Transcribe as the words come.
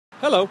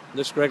Hello,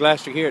 this is Greg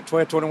Laster here at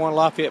 1221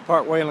 Lafayette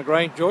Parkway in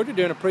Lagrange, Georgia,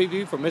 doing a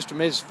preview for Mr. and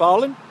Mrs.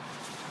 Fallin.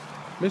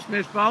 Mr. and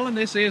Mrs. Fallin,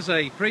 this is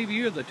a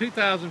preview of the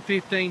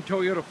 2015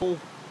 Toyota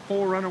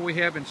 4Runner we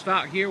have in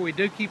stock here. We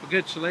do keep a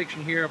good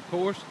selection here, of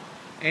course,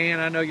 and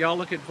I know y'all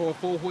looking for a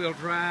four-wheel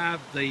drive,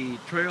 the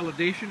Trail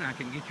Edition. I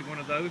can get you one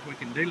of those. We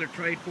can dealer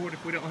trade for it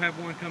if we don't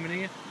have one coming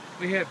in.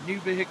 We have new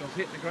vehicles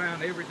hitting the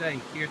ground every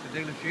day here at the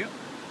dealership.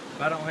 If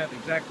I don't have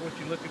exactly what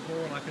you're looking for,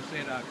 like I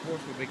said, of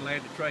course, we'll be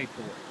glad to trade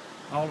for it.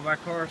 All of our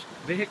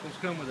vehicles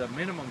come with a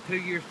minimum 2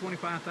 years,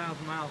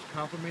 25,000 miles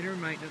complimentary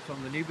maintenance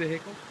on the new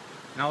vehicles,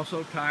 and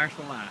also tires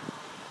for life.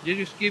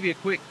 Just give you a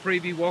quick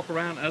preview walk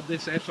around of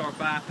this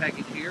SR5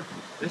 package here.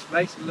 This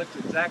basically looks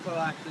exactly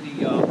like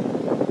the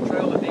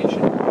Trail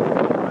Edition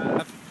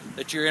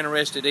that you're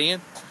interested in.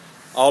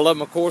 All of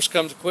them, of course,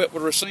 comes equipped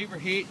with a receiver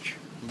hitch,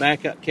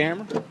 backup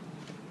camera,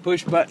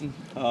 push button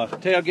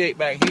tailgate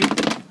back here.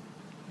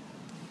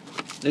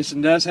 This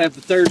one does have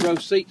the third row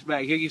seats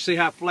back here. You see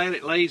how flat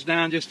it lays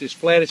down, just as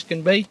flat as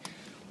can be.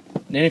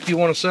 And then if you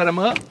want to set them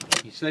up,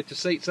 you set the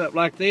seats up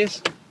like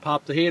this,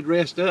 pop the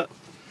headrest up.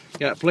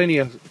 Got plenty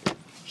of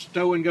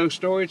stow and go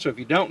storage, so if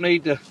you don't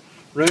need the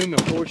room,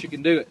 of course you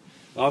can do it.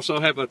 Also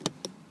have a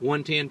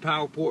 110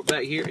 power port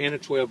back here and a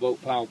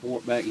 12-volt power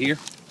port back here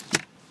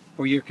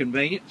for your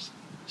convenience.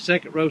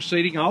 Second row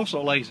seating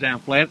also lays down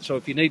flat, so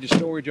if you need the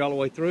storage all the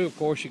way through, of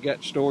course you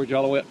got storage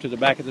all the way up to the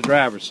back of the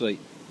driver's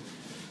seat.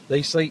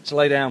 These seats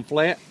lay down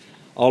flat.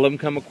 All of them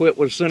come equipped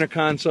with a center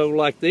console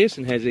like this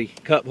and has the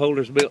cup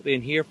holders built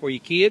in here for your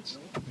kids.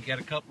 You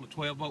got a couple of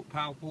 12-volt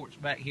power ports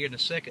back here in the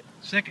second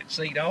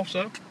seat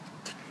also.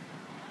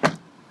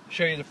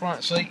 Show you the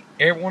front seat.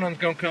 Every one of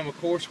them's going to come, of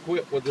course,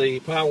 equipped with the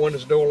power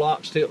windows, door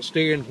locks, tilt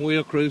steering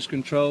wheel, cruise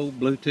control,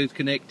 Bluetooth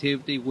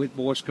connectivity with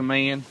voice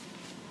command.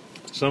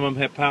 Some of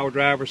them have power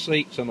driver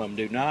seats, some of them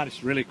do not.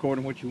 It's really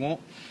according to what you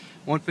want.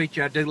 One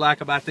feature I do like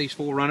about these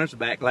 4Runners, the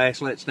back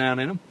glass lets down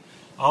in them.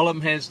 All of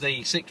them has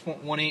the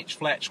 6.1-inch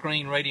flat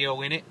screen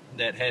radio in it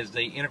that has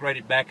the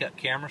integrated backup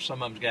camera.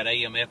 Some of them's got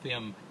AM,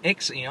 FM,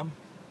 XM.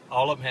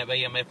 All of them have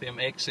AM,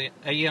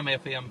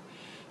 FM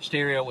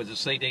stereo with a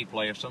CD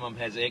player. Some of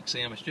them has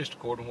XM. It's just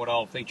according to what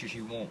all features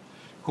you want.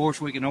 Of course,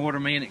 we can order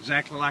them in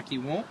exactly like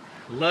you want.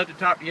 Love to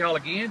talk to y'all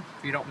again.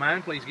 If you don't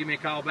mind, please give me a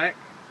call back.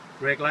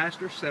 Greg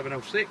Laster,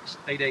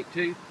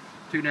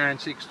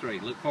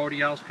 706-882-2963. Look forward to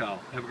y'all's call.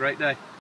 Have a great day.